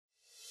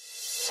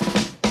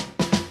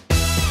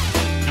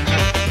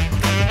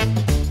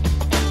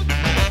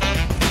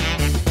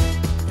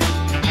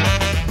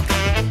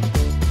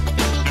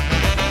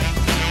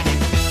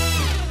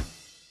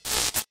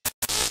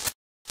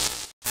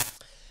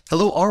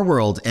Hello,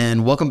 RWorld,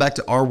 and welcome back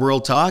to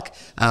RWorld Talk.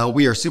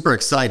 We are super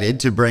excited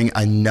to bring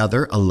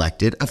another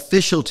elected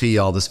official to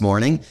y'all this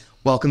morning.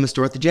 Welcome, Ms.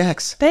 Dorothy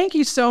Jacks. Thank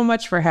you so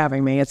much for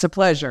having me. It's a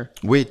pleasure.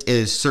 It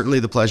is certainly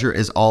the pleasure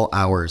is all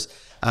ours.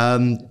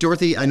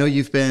 Dorothy, I know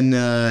you've been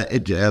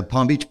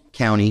Palm Beach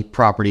County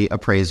property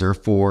appraiser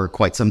for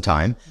quite some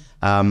time.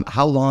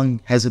 How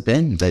long has it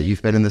been that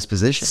you've been in this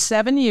position?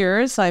 7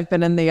 years I've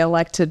been in the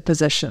elected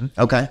position.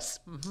 Okay.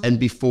 And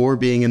before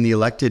being in the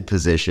elected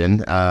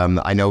position,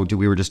 I know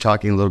we were just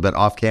talking a little bit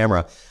off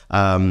camera.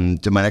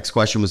 My next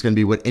question was going to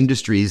be what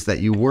industries that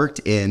you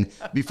worked in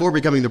before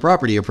becoming the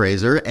property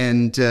appraiser,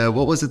 and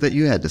what was it that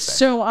you had to say?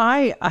 So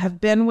I have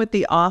been with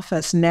the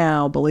office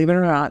now, believe it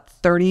or not,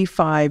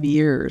 35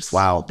 years.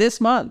 Wow.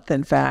 This month,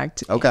 in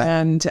fact. Okay.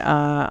 And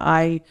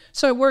I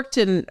worked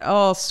in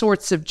all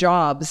sorts of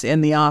jobs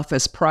in the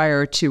office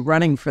prior to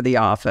running for the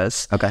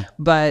office. Okay.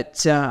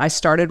 But I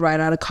started right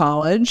out of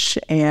college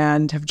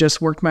and have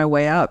just worked my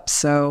way up.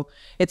 So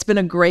it's been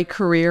a great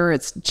career.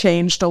 It's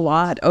changed a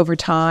lot over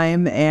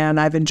time, and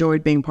I've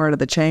enjoyed being part of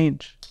the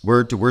change.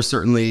 We're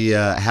certainly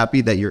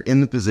happy that you're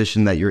in the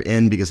position that you're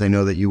in, because I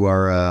know that you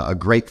are a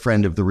great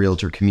friend of the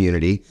realtor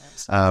community.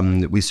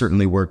 We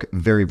certainly work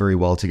very, very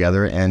well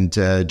together. And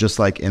just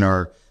like in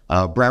our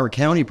Broward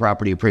County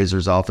Property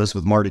Appraiser's office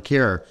with Marta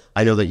Care,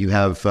 I know that you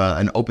have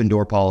an open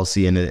door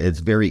policy, and it's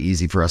very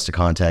easy for us to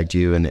contact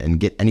you and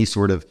get any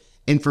sort of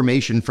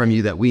information from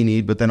you that we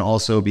need, but then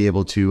also be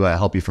able to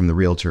help you from the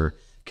realtor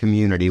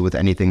community with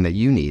anything that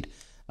you need,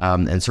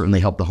 and certainly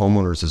help the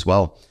homeowners as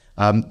well.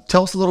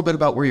 Tell us a little bit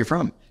about where you're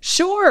from.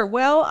 Sure.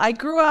 Well, I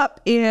grew up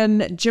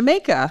in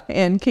Jamaica,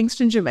 in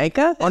Kingston,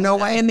 Jamaica. Oh, no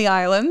way. In the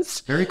islands.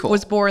 Very cool.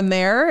 Was born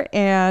there,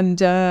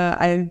 and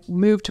I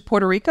moved to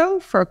Puerto Rico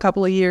for a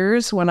couple of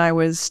years when I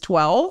was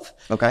 12.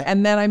 Okay.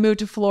 And then I moved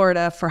to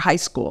Florida for high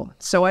school.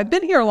 So I've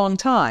been here a long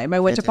time. I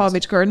went to Palm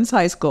Beach Gardens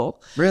High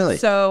School. Really?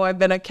 So I've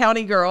been a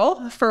county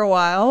girl for a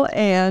while,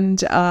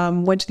 and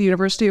went to the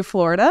University of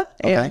Florida,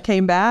 and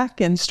came back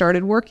and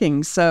started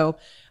working. So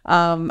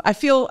I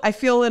feel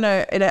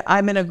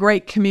I'm in a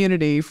great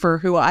community for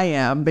who I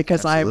am,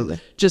 because Absolutely.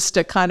 I'm just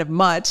a kind of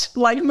mutt,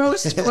 like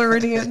most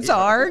Floridians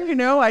are. You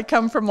know, I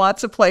come from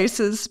lots of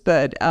places,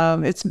 but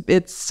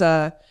it's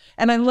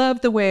and I love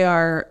the way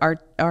our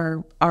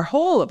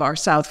whole of our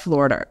South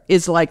Florida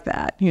is like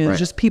that. You know, Right.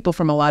 Just people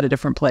from a lot of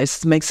different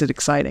places. It makes it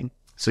exciting.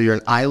 So you're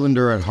an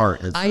islander at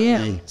heart. I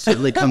am.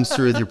 Certainly comes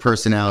through with your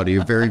personality.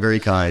 You're very, very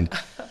kind.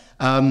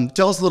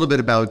 Tell us a little bit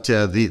about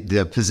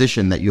the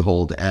position that you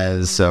hold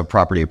as a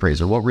property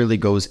appraiser. What really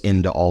goes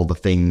into all the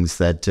things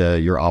that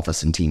your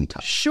office and team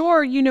touch?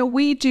 Sure. You know,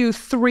 we do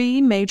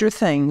three major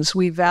things.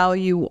 We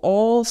value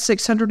all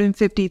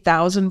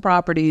 650,000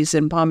 properties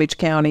in Palm Beach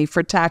County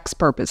for tax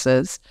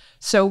purposes.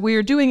 So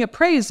we're doing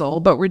appraisal,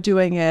 but we're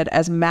doing it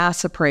as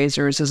mass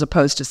appraisers as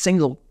opposed to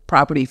single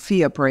property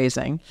fee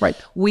appraising. Right.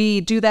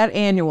 We do that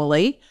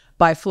annually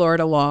by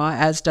Florida law,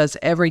 as does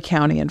every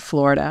county in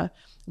Florida.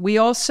 We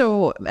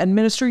also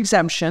administer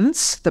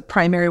exemptions. The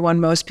primary one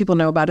most people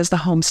know about is the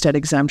homestead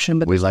exemption,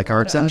 but We like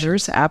our exemptions.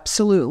 others,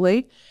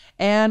 absolutely.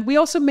 And we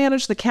also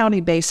manage the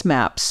county-based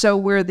maps. So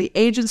we're the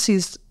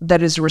agencies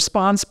that is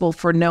responsible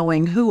for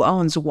knowing who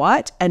owns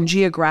what and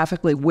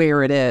geographically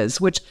where it is,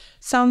 which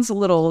sounds a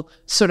little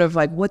sort of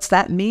like, what's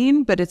that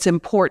mean? But it's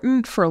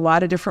important for a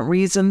lot of different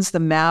reasons. The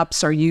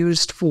maps are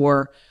used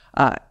for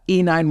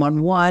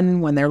E911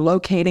 when they're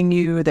locating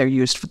you. They're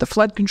used for the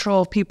flood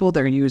control of people.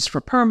 They're used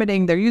for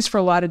permitting. They're used for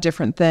a lot of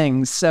different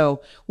things.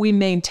 So we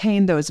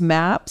maintain those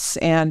maps,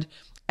 and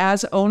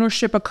as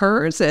ownership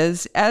occurs,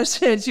 as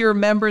your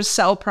members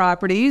sell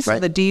properties, Right.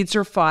 the deeds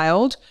are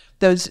filed.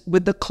 Those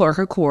with the clerk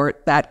of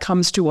court, that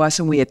comes to us,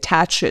 and we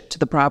attach it to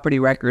the property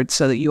record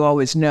so that you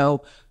always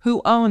know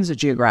who owns a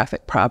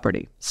geographic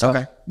property. So,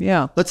 Okay.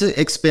 yeah. Let's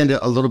expand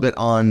a little bit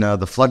on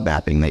the flood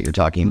mapping that you're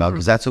talking about,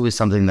 because that's always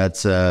something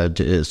that's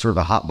sort of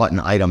a hot button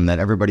item that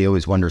everybody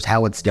always wonders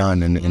how it's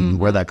done and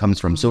where that comes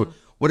from. So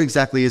what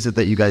exactly is it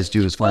that you guys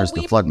do as far as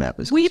the flood map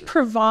is We concerned?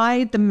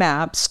 provide the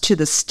maps to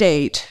the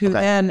state, who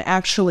then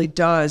actually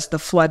does the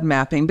flood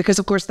mapping, because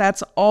of course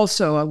that's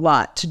also a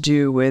lot to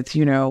do with,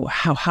 you know,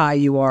 how high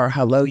you are,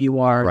 how low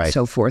you are, Right. and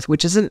so forth,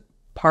 which isn't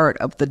part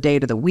of the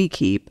data that we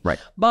keep. Right.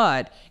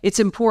 But it's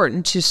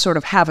important to sort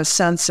of have a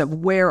sense of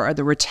where are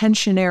the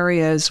retention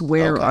areas,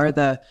 where are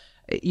the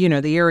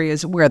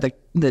areas where the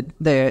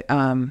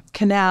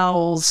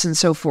canals and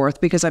so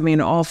forth, because I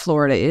mean, all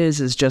Florida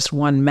is just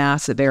one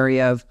massive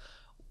area of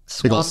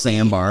Big old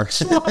sandbar.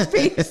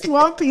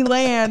 swampy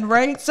land,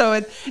 right?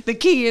 So the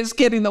key is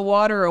getting the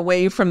water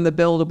away from the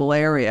buildable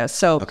area.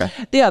 So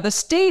yeah, the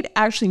state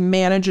actually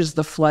manages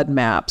the flood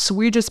maps.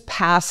 We just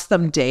pass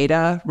them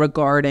data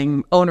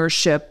regarding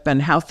ownership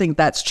and how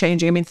that's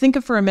changing. I mean,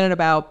 think for a minute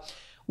about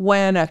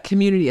when a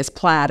community is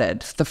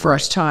platted the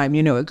first time.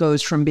 You know, it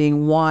goes from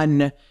being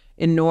one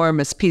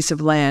enormous piece of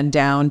land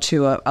down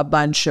to a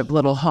bunch of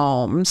little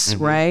homes,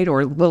 right?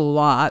 Or little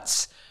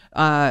lots.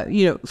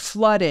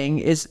 flooding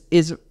is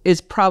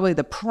probably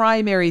the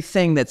primary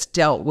thing that's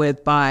dealt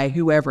with by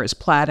whoever is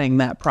platting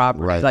that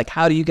property. Right. Like,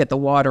 how do you get the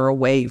water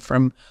away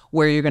from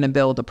where you're going to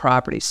build a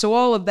property? So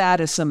all of that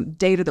is some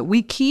data that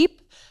we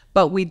keep,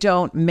 but we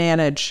don't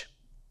manage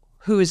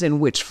who's in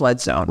which flood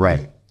zone.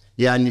 Right.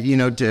 Yeah,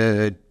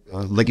 and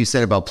like you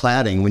said about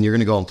platting, when you're going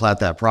to go and plat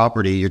that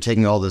property, you're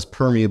taking all this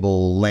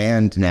permeable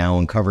land now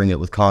and covering it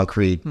with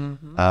concrete,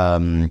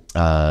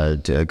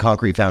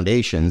 concrete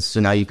foundations. So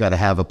now you've got to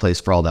have a place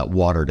for all that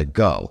water to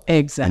go.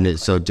 Exactly.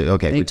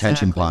 And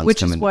retention ponds,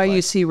 which is why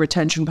you see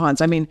retention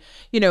ponds. I mean,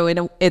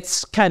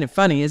 it's kind of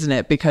funny, isn't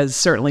it? Because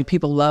certainly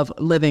people love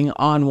living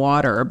on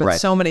water, but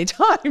so many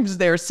times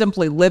they're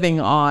simply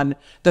living on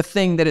the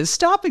thing that is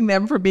stopping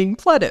them from being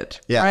flooded.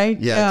 Yeah. Right.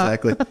 Yeah.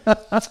 Exactly.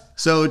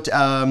 So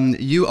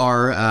you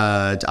are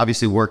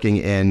obviously working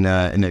in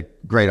a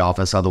great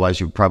office. Otherwise,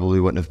 you probably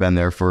wouldn't have been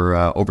there for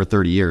over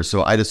 30 years.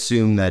 So I'd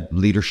assume that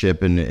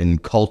leadership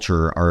and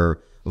culture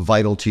are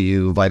vital to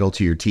you, vital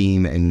to your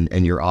team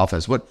and your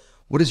office. What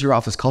is your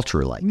office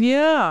culture like?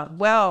 Yeah,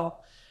 well,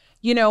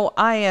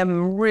 I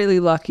am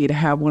really lucky to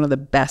have one of the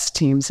best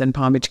teams in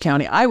Palm Beach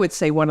County. I would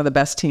say one of the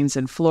best teams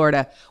in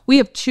Florida. We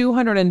have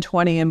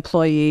 220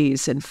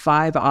 employees in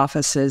 5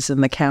 offices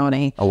in the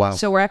county. Oh, wow.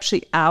 So we're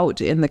actually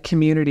out in the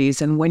communities.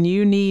 And when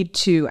you need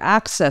to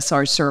access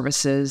our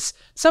services,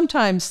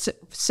 sometimes,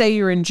 say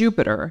you're in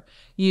Jupiter,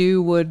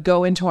 you would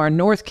go into our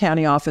North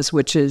County office,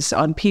 which is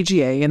on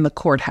PGA in the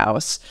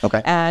courthouse.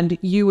 Okay. And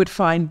you would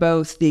find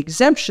both the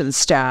exemption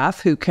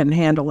staff who can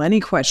handle any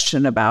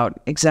question about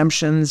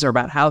exemptions or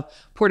about how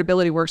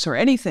portability works or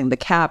anything, the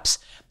caps,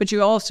 but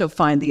you also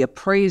find the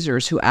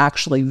appraisers who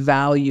actually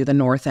value the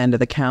north end of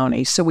the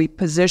county. So we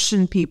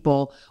position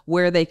people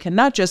where they can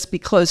not just be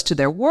close to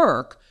their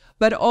work,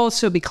 but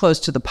also be close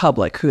to the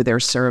public who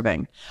they're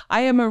serving.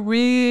 I am a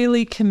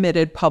really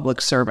committed public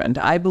servant.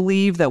 I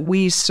believe that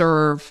we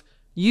serve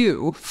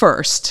you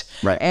first.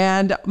 Right.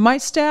 And my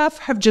staff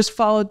have just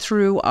followed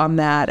through on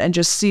that and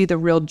just see the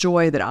real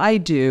joy that I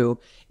do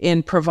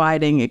in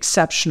providing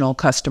exceptional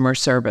customer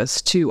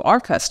service to our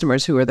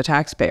customers who are the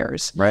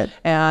taxpayers. Right.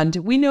 And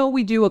we know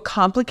we do a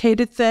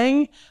complicated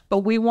thing, but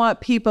we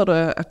want people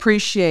to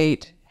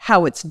appreciate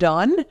how it's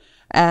done.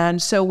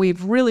 And so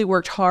we've really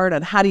worked hard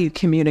on how do you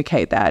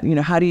communicate that?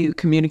 How do you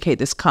communicate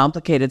this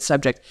complicated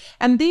subject?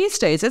 And these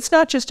days, it's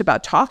not just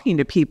about talking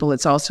to people.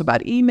 It's also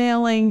about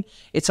emailing.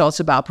 It's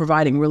also about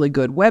providing really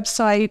good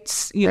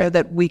websites,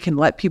 that we can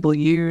let people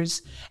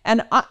use.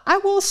 And I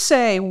will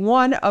say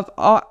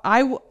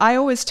I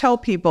always tell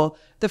people,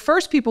 the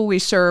first people we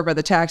serve are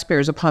the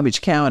taxpayers of Palm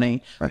Beach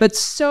County, but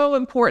so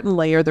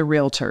importantly are the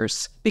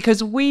realtors,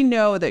 because we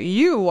know that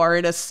you are,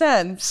 in a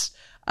sense,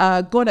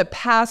 going to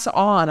pass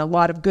on a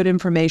lot of good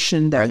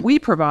information that we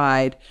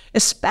provide,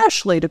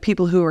 especially to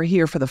people who are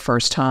here for the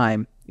first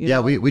time.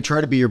 We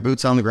try to be your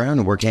boots on the ground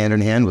and work hand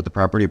in hand with the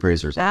property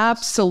appraisers.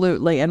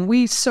 Absolutely. And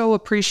we so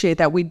appreciate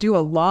that. We do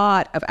a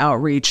lot of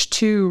outreach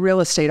to real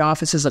estate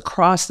offices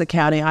across the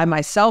county. I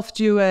myself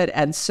do it,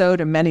 and so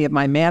do many of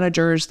my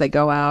managers. They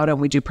go out and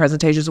we do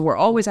presentations. We're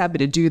always happy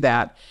to do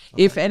that.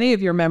 Okay. If any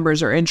of your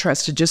members are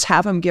interested, just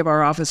have them give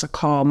our office a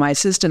call. My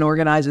assistant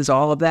organizes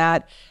all of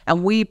that,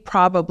 and we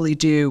probably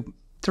do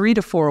 3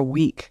 to 4 a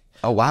week.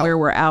 Oh, wow. Where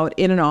we're out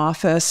in an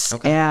office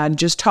and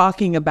just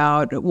talking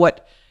about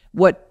what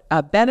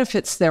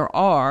benefits there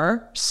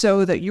are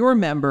so that your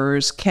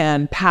members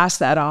can pass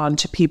that on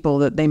to people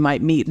that they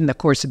might meet in the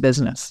course of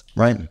business.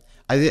 Right.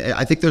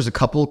 I think there's a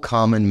couple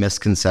common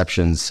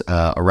misconceptions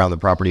around the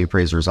property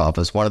appraiser's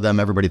office. One of them,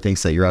 everybody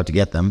thinks that you're out to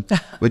get them,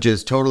 which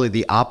is totally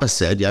the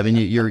opposite. I mean,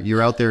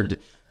 you're out there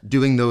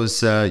doing those,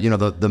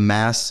 the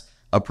mass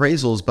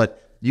appraisals, but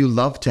you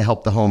love to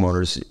help the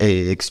homeowners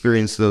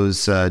experience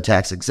those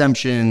tax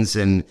exemptions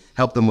and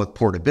help them with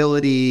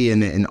portability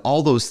and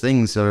all those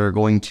things that are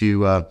going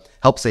to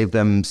help save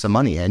them some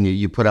money. And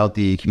you put out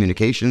the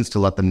communications to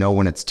let them know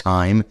when it's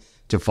time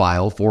to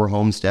file for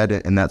homestead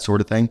and that sort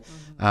of thing,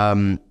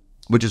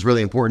 which is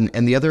really important.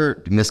 And the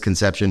other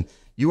misconception,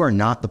 you are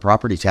not the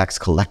property tax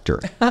collector,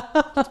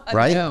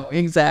 right? No,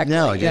 exactly.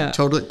 No,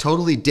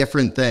 totally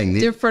different thing.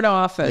 Different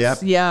office. Yep.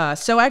 Yeah.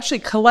 So actually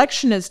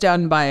collection is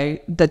done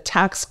by the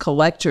tax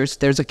collectors.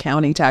 There's a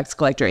county tax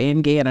collector,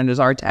 Ann Gannon is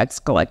our tax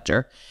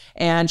collector.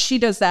 And she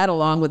does that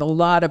along with a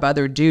lot of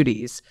other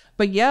duties.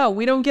 But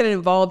we don't get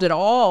involved at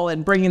all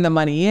in bringing the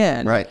money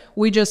in. Right.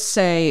 We just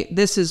say,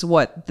 this is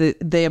what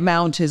the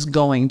amount is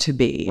going to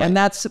be. Right. And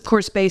that's, of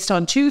course, based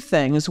on 2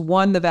 things.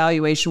 One, the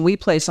valuation we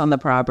place on the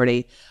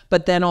property,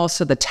 but then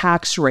also the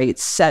tax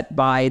rates set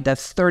by the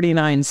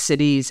 39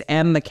 cities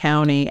and the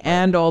county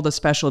and all the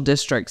special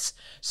districts.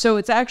 So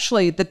it's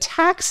actually, the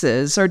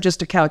taxes are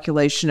just a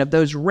calculation of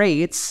those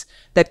rates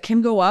that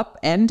can go up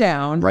and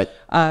down. Right.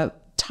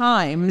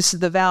 Times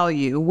the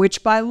value,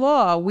 which by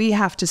law we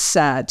have to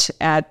set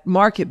at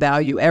market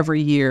value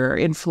every year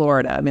in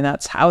Florida. I mean,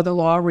 that's how the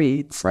law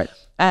reads. Right.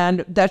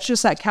 And that's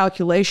just, that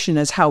calculation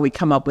is how we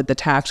come up with the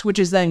tax, which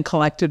is then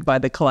collected by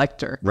the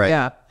collector. Right.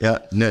 Yeah.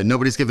 No,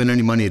 nobody's giving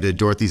any money to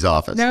Dorothy's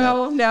office.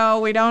 No,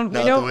 we don't.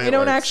 We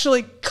don't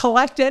actually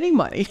collect any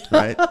money.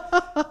 Right.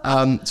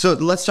 So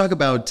let's talk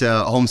about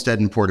homestead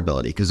and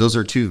portability, because those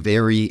are two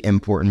very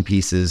important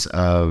pieces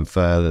of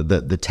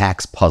the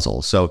tax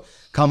puzzle. So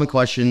common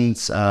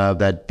questions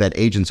that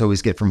agents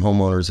always get from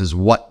homeowners is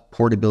what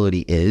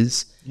portability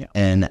is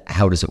and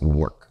how does it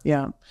work?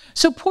 Yeah.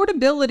 So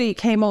portability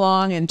came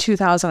along in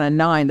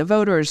 2009. The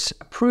voters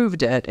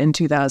approved it in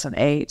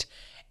 2008.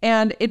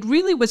 And it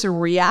really was a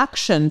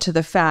reaction to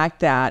the fact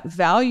that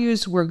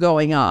values were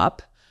going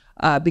up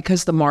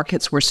because the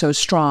markets were so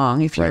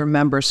strong, if you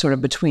remember, sort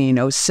of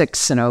between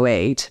 06 and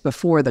 08,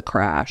 before the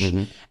crash.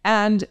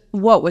 And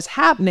what was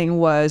happening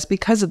was,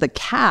 because of the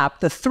cap,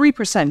 the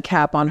 3%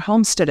 cap on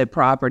homesteaded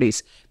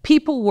properties,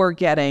 people were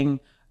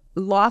getting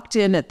locked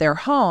in at their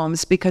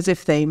homes, because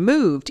if they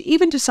moved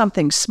even to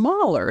something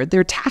smaller,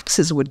 their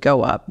taxes would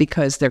go up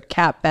because their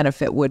cap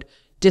benefit would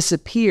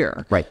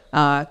disappear. Right.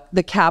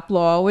 The cap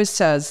law always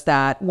says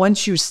that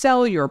once you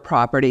sell your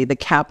property, the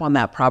cap on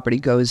that property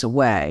goes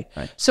away.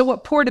 Right. So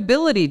what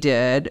portability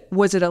did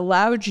was it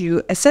allowed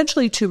you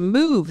essentially to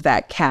move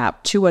that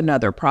cap to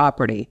another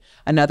property,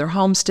 another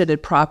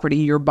homesteaded property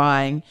you're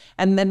buying.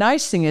 And the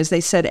nice thing is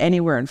they said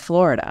anywhere in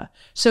Florida.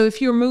 So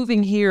if you're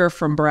moving here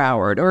from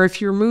Broward, or if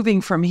you're moving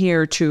from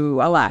here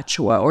to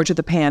Alachua or to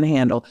the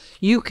Panhandle,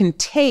 you can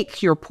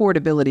take your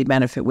portability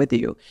benefit with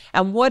you.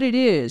 And what it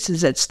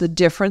is it's the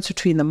difference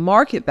between the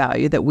market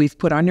value that we've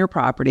put on your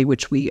property,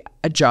 which we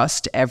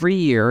adjust every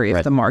year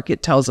if the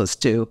market tells us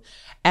to,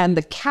 and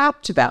the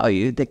capped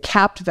value. The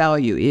capped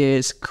value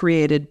is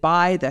created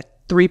by the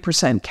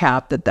 3%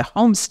 cap that the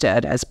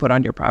homestead has put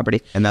on your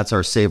property. And that's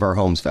our Save Our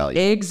Homes value.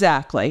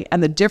 Exactly.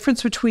 And the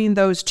difference between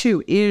those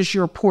two is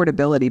your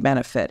portability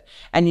benefit.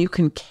 And you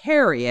can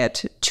carry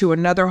it to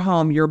another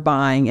home you're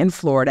buying in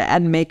Florida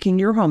and making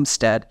your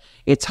homestead.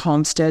 It's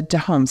homestead to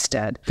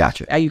homestead.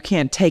 Gotcha. You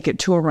can't take it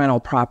to a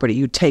rental property.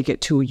 You take it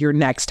to your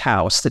next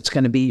house that's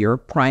going to be your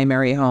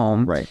primary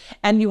home. Right.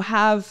 And you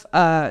have,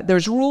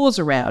 there's rules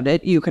around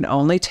it. You can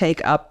only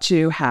take up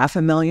to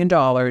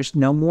 $500,000,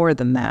 no more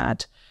than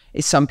that.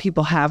 Some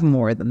people have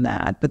more than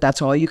that, but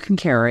that's all you can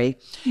carry.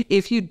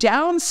 If you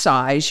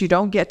downsize, you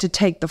don't get to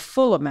take the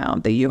full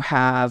amount that you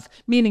have,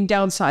 meaning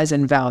downsize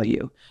in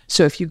value.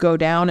 So if you go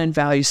down in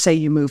value, say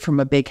you move from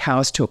a big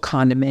house to a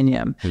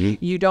condominium,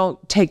 you don't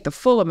take the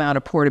full amount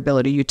of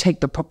portability. You take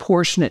the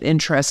proportionate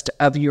interest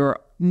of your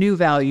new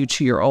value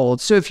to your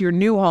old. So if your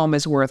new home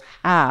is worth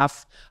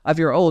half of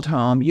your old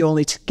home, you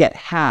only get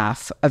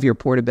half of your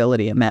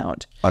portability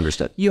amount.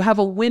 Understood. You have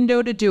a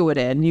window to do it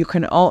in. You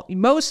can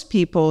most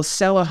people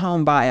sell a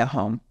home, buy a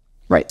home.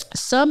 Right.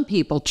 Some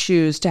people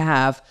choose to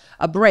have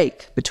a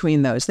break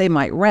between those. They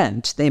might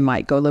rent. They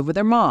might go live with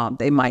their mom.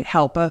 They might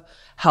help a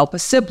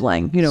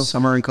sibling.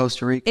 Summer in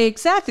Costa Rica.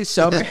 Exactly.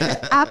 So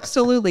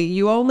absolutely.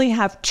 You only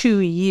have 2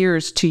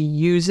 years to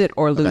use it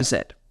or lose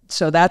it.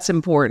 So that's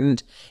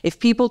important. If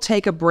people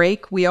take a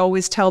break, we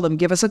always tell them,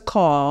 give us a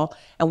call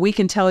and we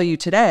can tell you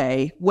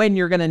today when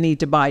you're going to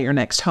need to buy your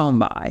next home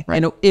by,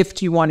 and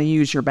if you want to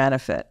use your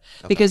benefit.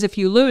 Because if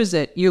you lose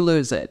it, you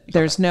lose it.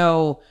 There's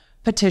no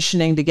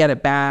petitioning to get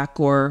it back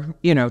or,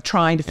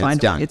 trying to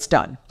find it. It's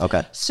done.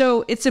 Okay.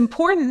 So it's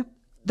important.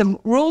 The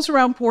rules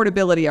around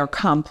portability are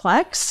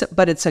complex,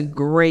 but it's a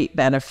great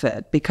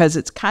benefit because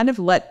it's kind of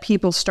let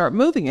people start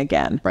moving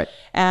again. Right.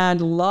 And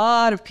a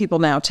lot of people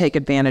now take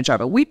advantage of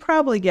it.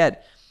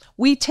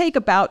 We take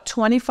about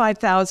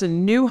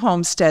 25,000 new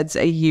homesteads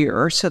a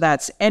year. So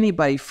that's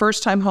anybody,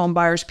 first-time home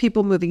buyers,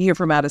 people moving here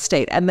from out of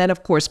state, and then,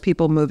 of course,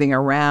 people moving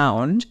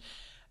around.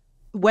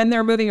 When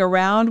they're moving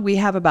around, we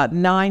have about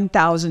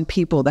 9,000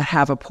 people that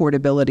have a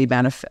portability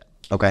benefit.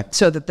 Okay.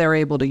 So that they're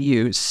able to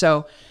use.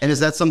 And is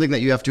that something that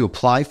you have to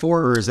apply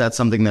for, or is that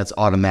something that's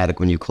automatic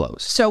when you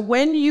close? So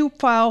when you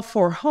file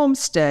for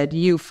homestead,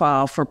 you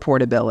file for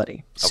portability.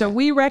 Okay. So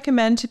we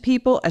recommend to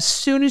people, as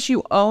soon as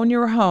you own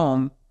your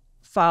home,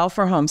 file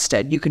for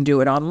homestead. You can do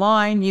it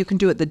online. You can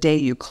do it the day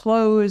you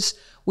close.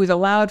 We've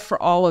allowed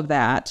for all of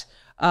that.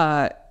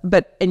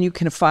 And you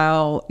can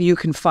file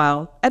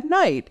at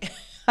night.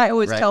 I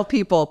always tell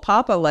people,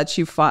 Papa lets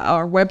you file,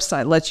 our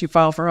website lets you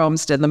file for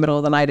homestead in the middle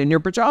of the night in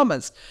your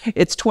pajamas.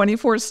 It's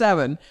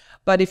 24/7.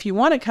 But if you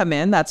want to come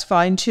in, that's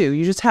fine too.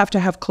 You just have to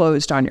have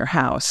closed on your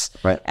house.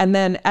 Right. And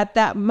then at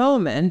that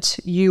moment,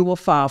 you will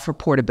file for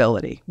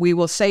portability. We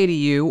will say to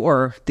you,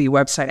 or the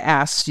website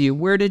asks you,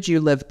 where did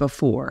you live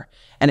before?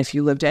 And if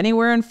you lived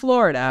anywhere in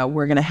Florida,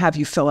 we're going to have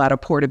you fill out a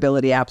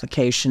portability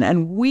application.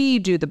 And we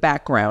do the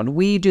background.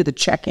 We do the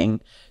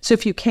checking. So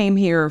if you came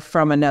here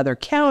from another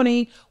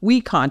county, we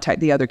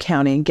contact the other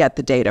county and get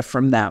the data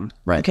from them.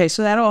 Right. Okay,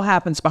 so that all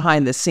happens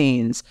behind the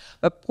scenes.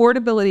 But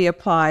portability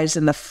applies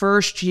in the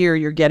first year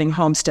you're getting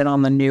homestead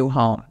on the new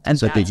home. And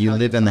so if you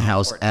live in the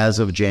house as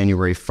of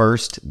January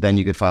 1st, then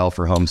you could file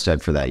for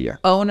homestead for that year.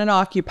 Own and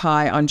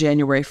occupy on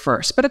January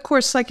 1st. But of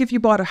course, like if you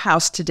bought a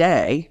house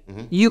today,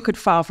 you could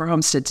file for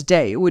homestead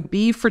today. It would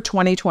be for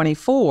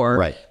 2024,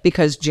 right?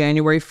 Because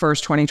January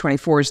 1st,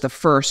 2024 is the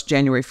first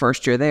January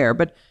 1st you're there.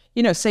 But,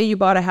 say you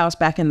bought a house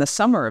back in the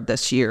summer of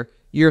this year,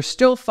 you're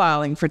still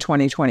filing for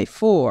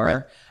 2024.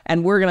 Right.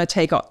 and we're going to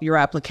take your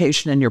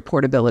application and your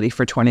portability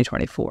for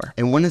 2024.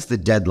 And when is the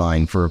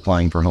deadline for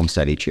applying for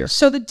homestead each year?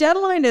 So the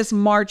deadline is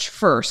March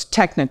 1st,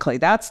 technically.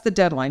 That's the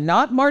deadline,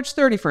 not March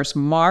 31st,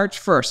 March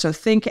 1st. So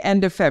think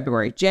end of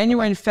February.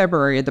 January and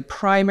February are the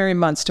primary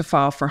months to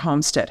file for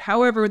homestead.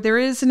 However, there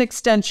is an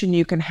extension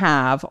you can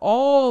have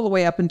all the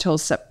way up until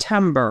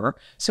September.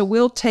 So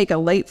we'll take a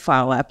late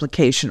file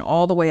application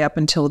all the way up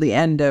until the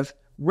end of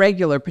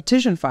regular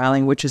petition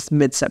filing, which is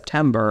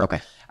mid-September.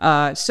 Okay.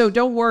 So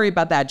don't worry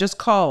about that. Just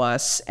call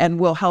us and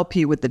we'll help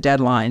you with the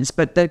deadlines.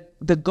 But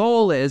the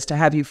goal is to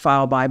have you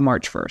file by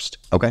March 1st.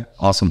 Okay,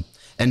 awesome.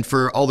 And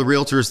for all the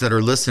realtors that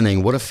are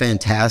listening, what a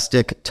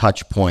fantastic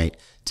touch point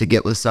to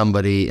get with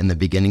somebody in the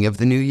beginning of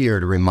the new year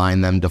to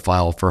remind them to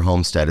file for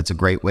homestead. It's a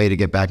great way to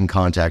get back in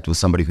contact with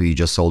somebody who you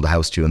just sold a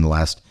house to in the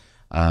last,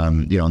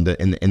 in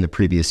the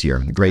previous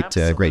year. Great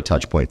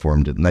touch point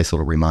for them. Nice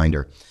little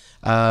reminder.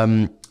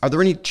 Are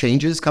there any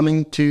changes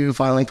coming to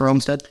filing for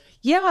homestead?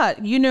 Yeah,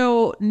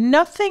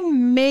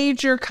 nothing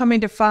major coming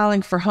to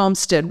filing for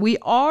homestead. We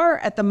are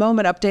at the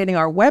moment updating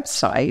our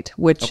website,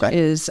 which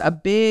is a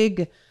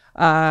big.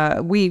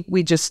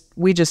 We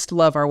just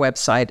love our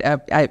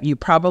website. You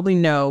probably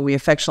know we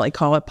affectionately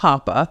call it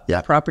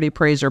PAPA, Property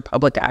Appraiser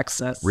Public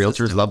Access.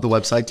 Realtors love the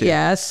website too.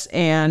 Yes,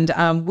 and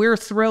we're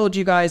thrilled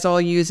you guys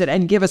all use it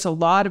and give us a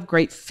lot of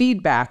great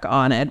feedback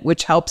on it,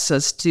 which helps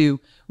us to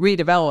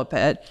redevelop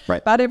it.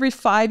 Right. About every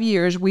 5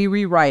 years, we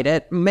rewrite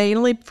it,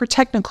 mainly for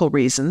technical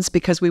reasons,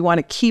 because we want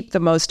to keep the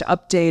most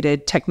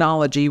updated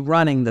technology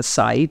running the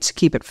site,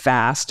 keep it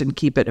fast and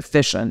keep it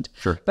efficient.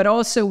 Sure. But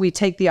also we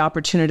take the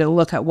opportunity to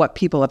look at what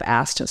people have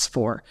asked us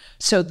for.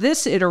 So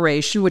this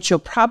iteration, which you'll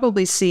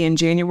probably see in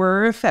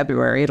January or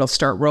February, it'll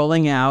start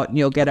rolling out and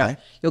you'll get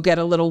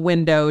a little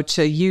window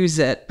to use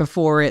it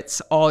before it's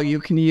all you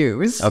can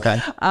use.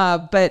 Okay.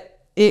 But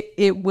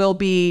it will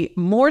be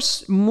more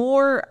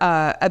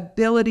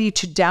ability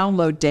to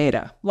download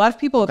data. A lot of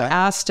people have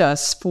asked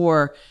us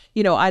for,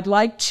 I'd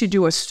like to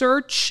do a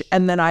search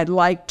and then I'd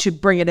like to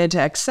bring it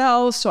into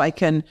Excel so I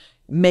can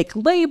make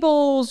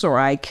labels or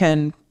I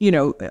can,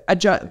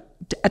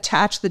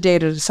 attach the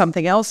data to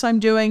something else I'm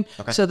doing.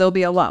 Okay. So there'll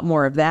be a lot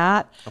more of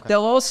that. Okay.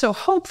 There'll also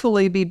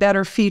hopefully be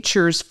better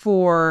features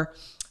for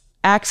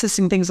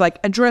accessing things like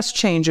address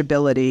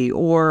changeability,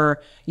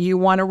 or you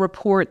want to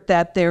report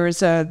that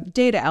there's a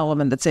data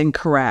element that's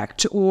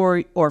incorrect,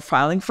 or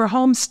filing for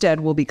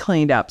homestead will be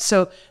cleaned up.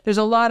 So there's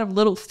a lot of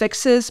little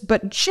fixes,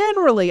 but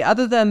generally,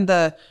 other than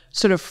the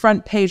sort of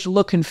front page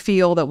look and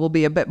feel that will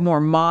be a bit more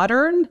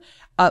modern,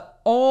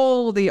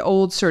 all the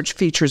old search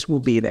features will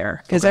be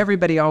there, because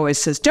everybody always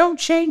says, don't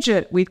change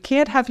it. We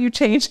can't have you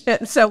change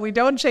it, so we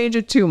don't change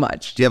it too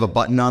much. Do you have a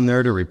button on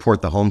there to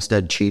report the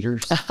homestead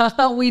cheaters?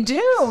 We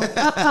do.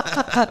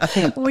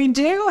 We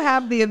do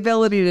have the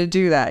ability to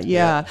do that,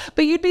 yeah.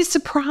 But you'd be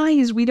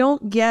surprised. We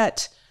don't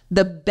get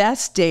the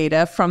best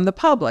data from the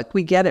public.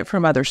 We get it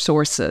from other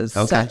sources,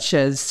 such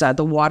as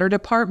the water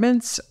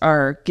departments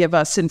give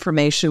us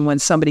information when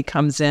somebody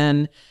comes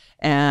in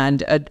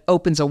and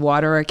opens a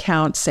water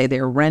account, say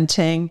they're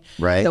renting.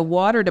 Right. The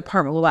water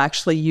department will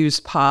actually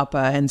use PAPA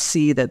and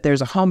see that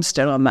there's a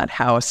homestead on that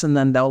house, and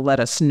then they'll let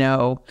us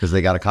know. Because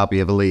they got a copy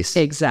of a lease.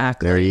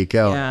 Exactly. There you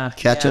go. Yeah.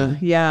 Catch them.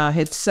 Yeah.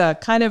 It's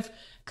kind of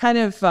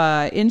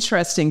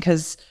interesting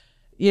because,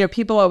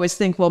 people always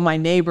think, well, my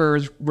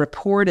neighbors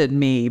reported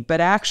me, but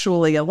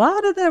actually a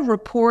lot of the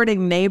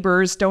reporting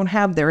neighbors don't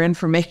have their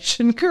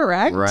information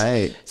correct.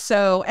 Right.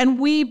 So, and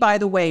we, by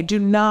the way, do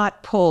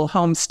not pull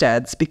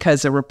homesteads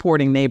because a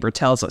reporting neighbor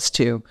tells us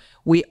to.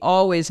 We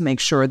always make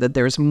sure that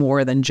there's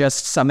more than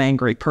just some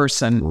angry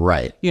person,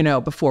 right?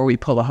 Before we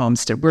pull a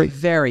homestead. We're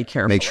very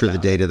careful. Make sure the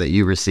data that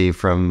you receive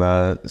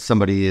from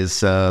somebody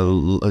is, the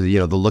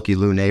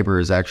looky-loo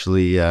neighbor is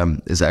actually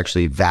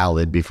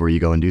valid before you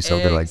go and do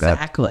something like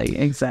that.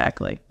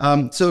 Exactly.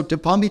 So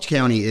Palm Beach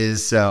County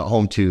is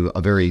home to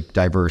a very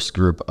diverse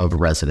group of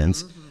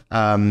residents,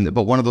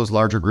 but one of those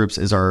larger groups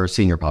is our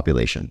senior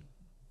population.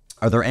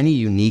 Are there any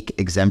unique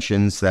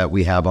exemptions that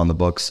we have on the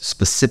books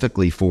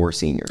specifically for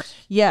seniors?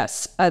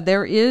 Yes,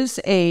 there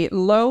is a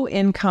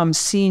low-income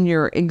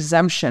senior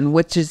exemption,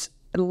 which is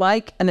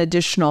like an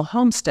additional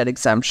homestead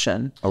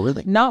exemption. Oh,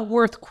 really? Not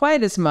worth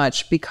quite as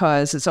much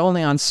because it's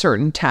only on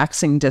certain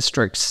taxing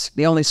districts.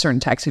 The only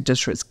certain taxing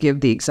districts give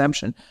the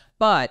exemption.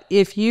 But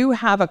if you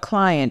have a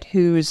client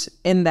who's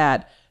in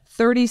that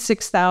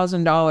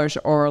 $36,000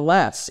 or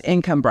less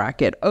income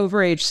bracket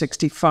over age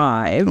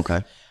 65...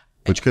 Okay.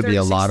 Which could be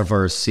a lot of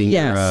our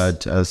senior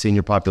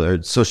senior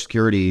popular Social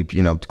Security,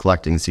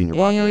 collecting senior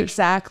population.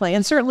 Exactly.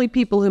 And certainly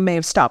people who may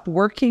have stopped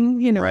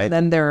working, right.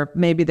 Then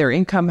maybe their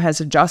income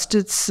has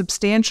adjusted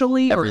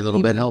substantially. Every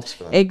little bit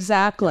helps.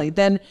 Exactly.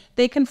 Then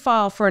they can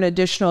file for an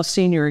additional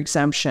senior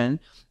exemption.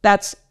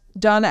 That's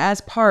done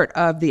as part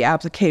of the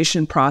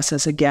application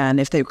process. Again,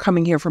 if they're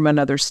coming here from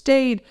another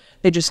state,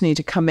 they just need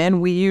to come in.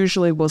 We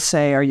usually will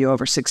say, are you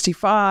over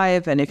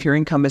 65? And if your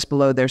income is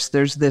below, there's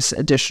this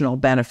additional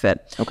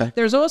benefit. Okay.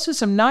 There's also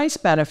some nice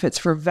benefits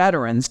for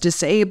veterans,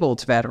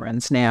 disabled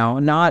veterans now,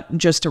 not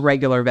just a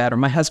regular veteran.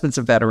 My husband's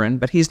a veteran,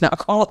 but he's not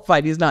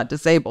qualified. He's not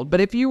disabled.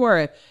 But if you are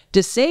a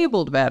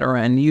disabled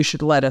veteran, you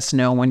should let us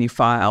know when you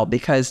file,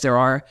 because there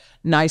are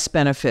nice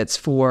benefits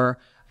for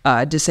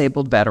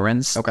disabled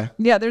veterans. Okay.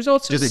 Yeah, there's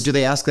also... Do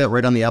they ask that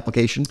right on the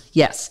application?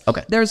 Yes.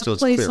 Okay. There's a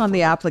place on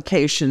the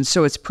application,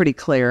 so it's pretty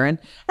clear. And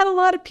a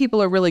lot of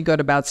people are really good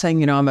about saying,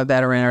 you know, I'm a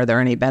veteran. Are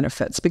there any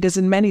benefits? Because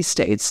in many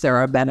states, there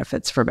are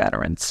benefits for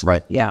veterans.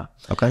 Right. Yeah.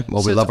 Okay.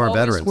 Well, we love our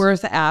veterans. It's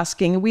worth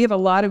asking. We have a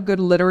lot of good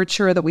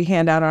literature that we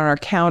hand out on our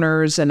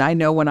counters. And I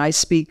know when I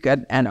speak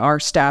and our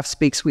staff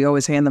speaks, we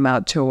always hand them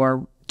out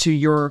to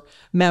your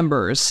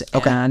members.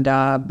 Okay. And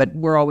but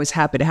we're always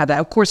happy to have that.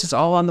 Of course, it's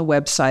all on the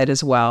website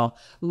as well.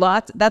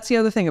 That's the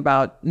other thing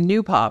about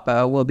new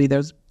PAPA will be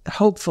there's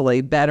hopefully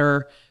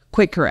better,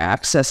 quicker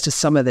access to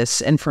some of this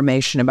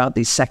information about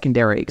these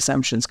secondary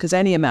exemptions, because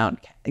any amount,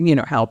 you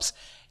know, helps.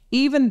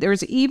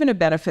 There's even a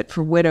benefit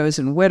for widows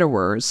and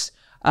widowers,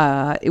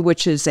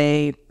 which is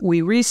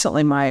we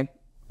recently, my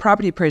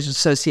Property Appraisers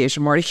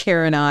Association, Marty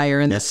Kerr and I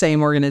are in the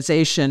same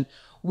organization.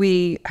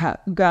 We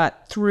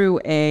got through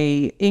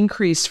a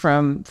increase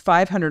from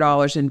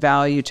 $500 in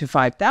value to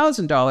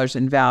 $5,000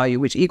 in value,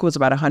 which equals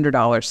about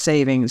 $100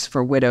 savings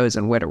for widows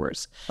and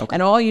widowers. Okay.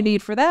 And all you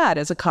need for that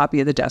is a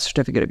copy of the death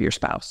certificate of your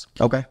spouse.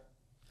 Okay.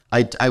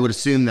 I would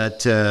assume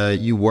that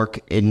you work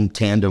in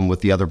tandem with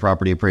the other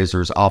property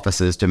appraisers'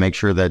 offices to make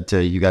sure that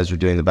you guys are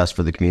doing the best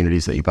for the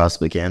communities that you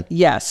possibly can.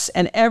 Yes.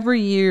 And every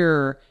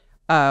year,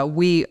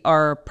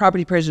 our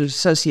Property Appraisers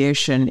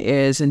Association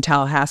is in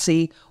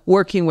Tallahassee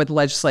working with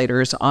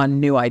legislators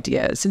on new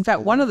ideas. In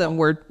fact, one of them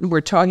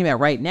we're talking about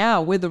right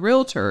now with the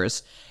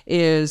realtors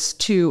is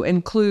to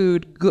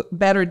include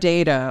better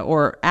data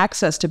or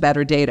access to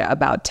better data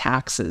about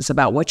taxes,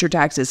 about what your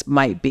taxes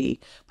might be.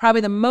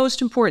 Probably the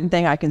most important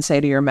thing I can say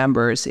to your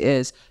members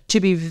is to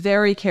be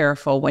very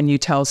careful when you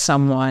tell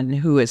someone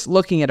who is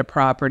looking at a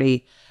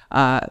property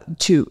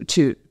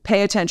to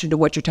pay attention to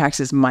what your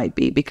taxes might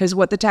be, because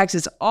what the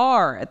taxes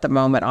are at the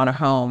moment on a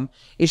home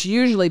is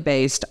usually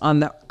based on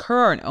the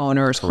current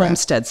owner's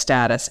homestead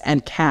status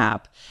and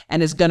cap,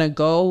 and is going to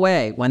go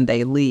away when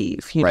they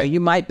leave. You know, you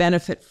might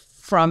benefit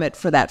from it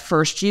for that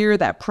first year,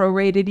 that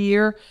prorated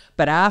year,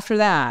 but after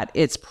that,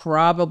 it's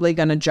probably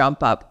going to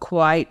jump up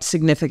quite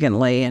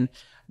significantly. And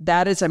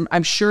that is,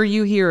 I'm sure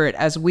you hear it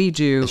as we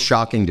do. It's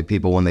shocking to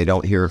people when they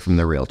don't hear it from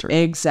their realtor.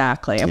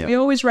 Exactly. And we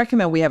always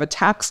recommend, we have a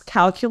tax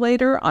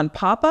calculator on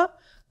PAPA.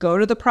 Go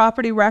to the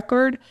property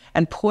record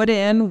and put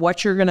in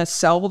what you're going to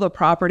sell the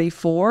property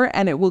for,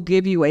 and it will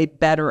give you a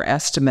better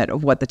estimate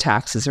of what the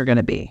taxes are going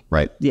to be.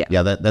 Right. Yeah.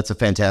 Yeah, that's a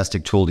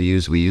fantastic tool to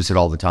use. We use it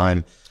all the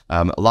time.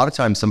 A lot of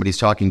times somebody's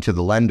talking to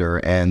the lender,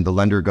 and the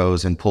lender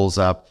goes and pulls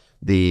up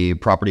the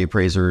property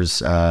appraiser's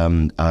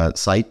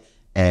site,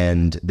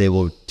 and they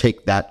will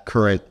take that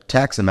current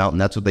tax amount, and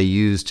that's what they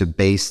use to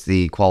base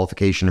the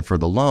qualification for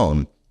the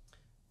loan.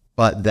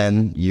 But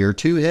then year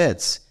 2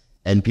 hits,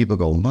 and people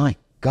go, my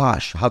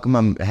gosh, how come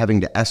I'm having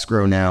to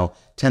escrow now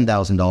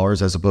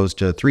 $10,000 as opposed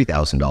to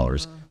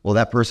 $3,000? Well,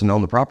 that person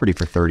owned the property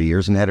for 30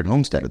 years and had it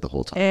homesteaded the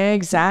whole time.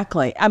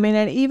 Exactly. I mean,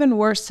 and even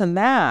worse than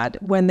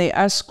that, when they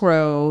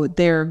escrow,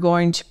 they're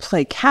going to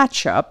play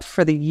catch up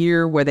for the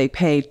year where they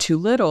pay too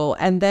little,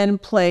 and then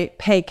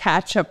pay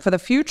catch up for the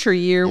future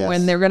year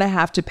when they're going to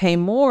have to pay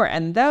more.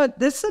 And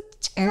this is a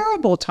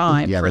terrible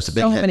time for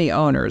so many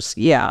owners.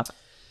 Yeah.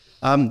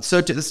 So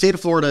the state of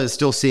Florida is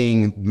still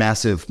seeing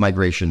massive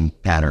migration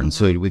patterns.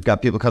 So we've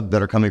got people that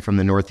are coming from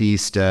the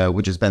Northeast,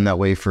 which has been that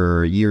way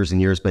for years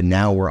and years. But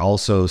now we're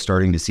also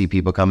starting to see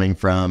people coming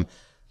from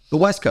the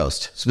West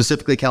Coast,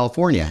 specifically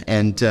California.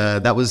 And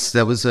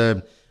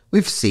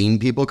we've seen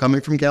people coming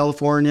from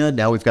California.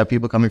 Now we've got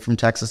people coming from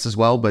Texas as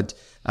well. But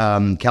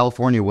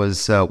California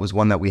was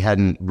one that we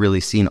hadn't really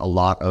seen a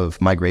lot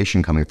of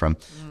migration coming from.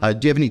 Do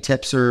you have any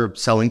tips or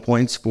selling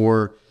points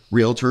for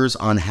realtors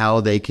on how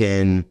they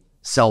can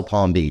sell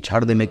Palm Beach? How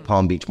do they make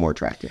Palm Beach more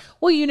attractive?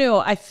 Well, you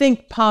know, I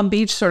think Palm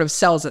Beach sort of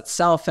sells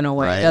itself in a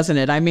way, doesn't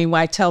it? I mean,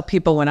 I tell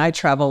people when I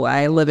travel,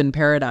 I live in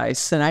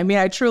paradise. And I mean,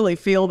 I truly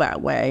feel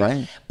that way.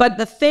 Right. But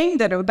the thing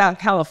that about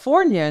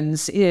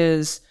Californians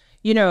is,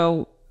 you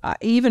know,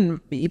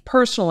 even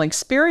personal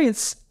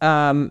experience,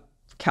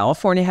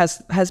 California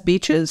has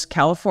beaches.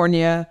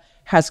 California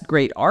has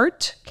great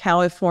art.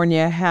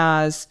 California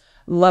has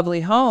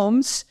lovely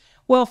homes.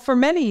 Well, for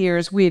many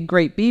years, we had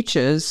great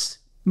beaches,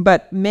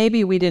 but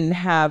maybe we didn't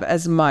have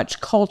as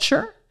much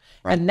culture.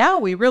 Right. And now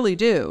we really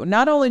do.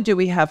 Not only do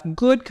we have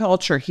good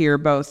culture here,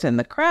 both in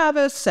the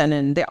Kravis and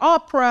in the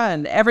opera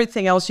and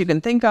everything else you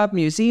can think of,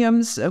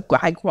 museums,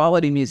 high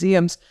quality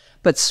museums,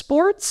 but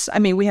sports. I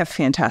mean, we have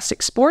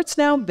fantastic sports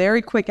now,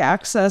 very quick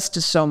access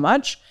to so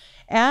much.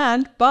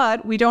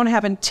 But we don't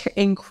have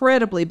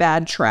incredibly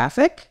bad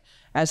traffic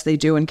as they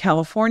do in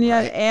California.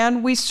 Right.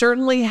 And we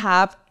certainly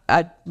have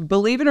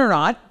believe it or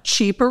not,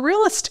 cheaper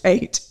real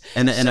estate.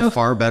 And a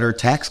far better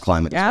tax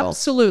climate as well.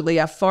 Absolutely.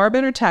 A far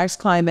better tax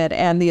climate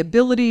and the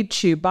ability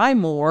to buy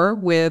more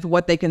with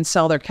what they can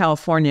sell their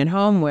Californian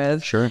home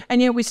with. Sure.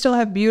 And yet we still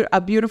have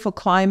a beautiful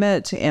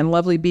climate and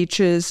lovely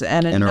beaches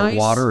and our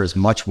water is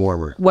much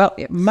warmer. Well,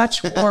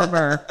 much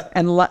warmer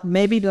and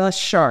maybe less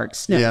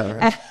sharks. No. Yeah.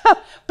 Right.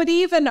 But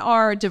even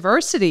our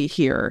diversity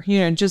here,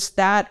 just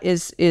that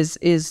is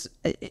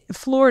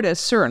Florida is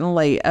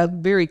certainly a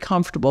very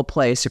comfortable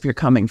place if you're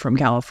coming from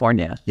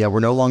California. Yeah, we're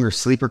no longer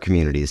sleeper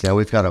communities. Now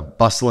we've got a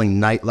bustling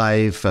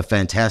nightlife, a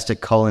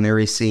fantastic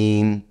culinary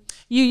scene.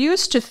 You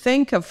used to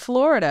think of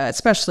Florida,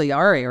 especially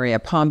our area,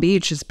 Palm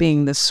Beach, as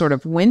being this sort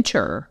of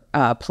winter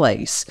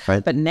place.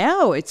 Right. But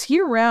now it's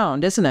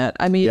year-round, isn't it?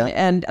 I mean,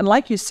 and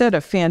like you said,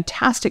 a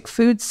fantastic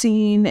food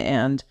scene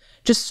and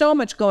just so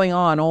much going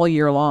on all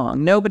year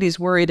long. Nobody's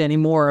worried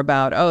anymore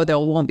about, there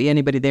won't be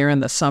anybody there in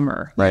the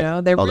summer.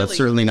 Right. That's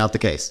certainly not the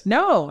case.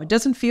 No, it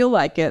doesn't feel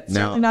like it. No,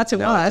 certainly not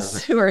to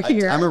us who are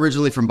here. I'm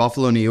originally from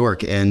Buffalo, New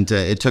York, and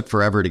it took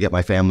forever to get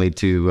my family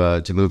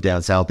to move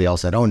down south. They all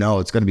said, oh, no,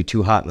 it's going to be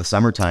too hot in the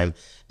summertime.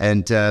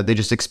 And they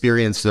just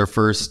experienced their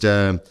first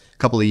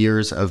couple of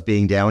years of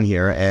being down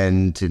here.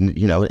 And,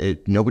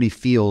 nobody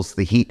feels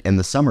the heat in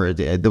the summer.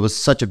 There was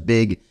such a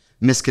big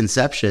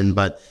misconception,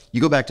 but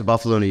you go back to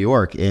Buffalo, New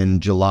York in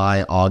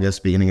July,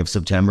 August, beginning of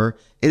September,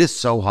 it is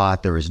so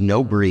hot. There is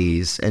no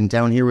breeze. And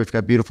down here, we've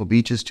got beautiful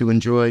beaches to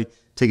enjoy,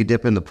 take a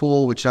dip in the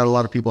pool, which not a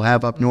lot of people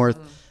have up north.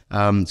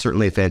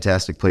 Certainly a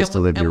fantastic place to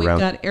live year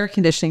round. And we've got air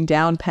conditioning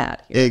down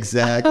pat here.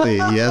 Exactly.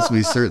 Yes,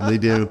 we certainly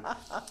do.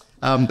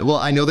 Well,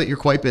 I know that you're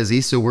quite busy,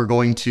 so we're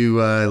going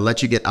to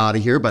let you get out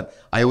of here, but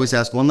I always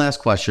ask one last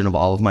question of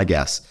all of my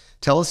guests.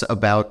 Tell us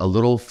about a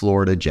little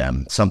Florida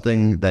gem,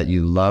 something that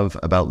you love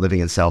about living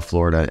in South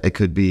Florida. It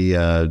could be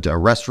a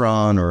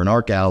restaurant or an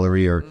art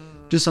gallery or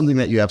just something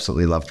that you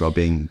absolutely loved about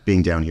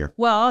being down here.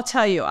 Well, I'll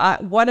tell you,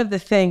 one of the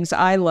things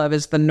I love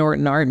is the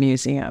Norton Art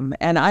Museum.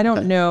 And I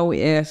don't know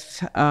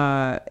if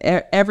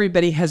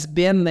everybody has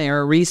been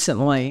there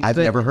recently. I've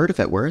never heard of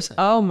it. Where is it?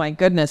 Oh, my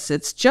goodness.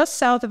 It's just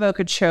south of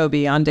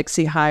Okeechobee on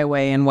Dixie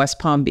Highway in West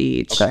Palm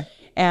Beach. Okay.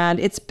 And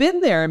it's been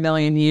there a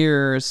million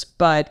years,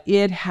 but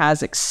it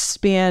has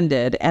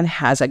expanded and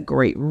has a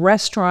great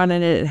restaurant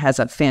in it. It has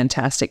a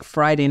fantastic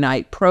Friday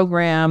night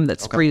program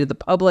that's free to the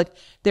public.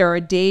 There are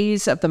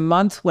days of the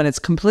month when it's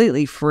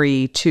completely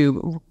free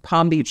to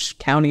Palm Beach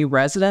County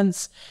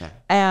residents. Okay.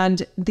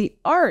 And the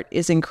art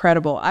is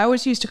incredible. I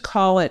always used to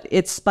call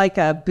it's like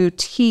a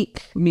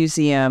boutique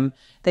museum.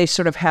 They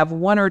sort of have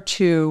one or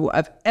two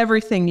of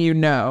everything you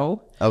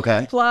know.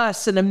 Okay.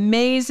 Plus an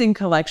amazing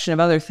collection of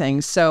other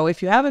things. So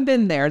if you haven't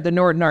been there, the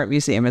Norton Art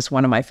Museum is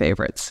one of my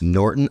favorites.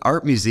 Norton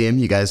Art Museum.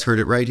 You guys heard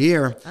it right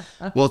here.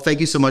 Well, thank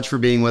you so much for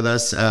being with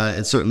us.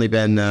 It's certainly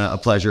been a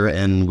pleasure,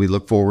 and we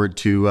look forward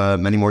to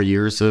many more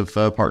years of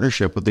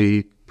partnership with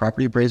the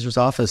Property Appraiser's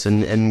office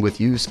and with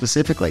you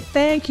specifically.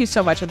 Thank you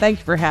so much, and thank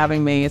you for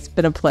having me. It's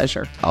been a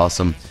pleasure.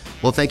 Awesome.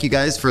 Well, thank you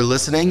guys for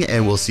listening,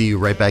 and we'll see you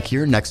right back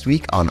here next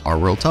week on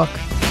RWorld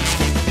Talk.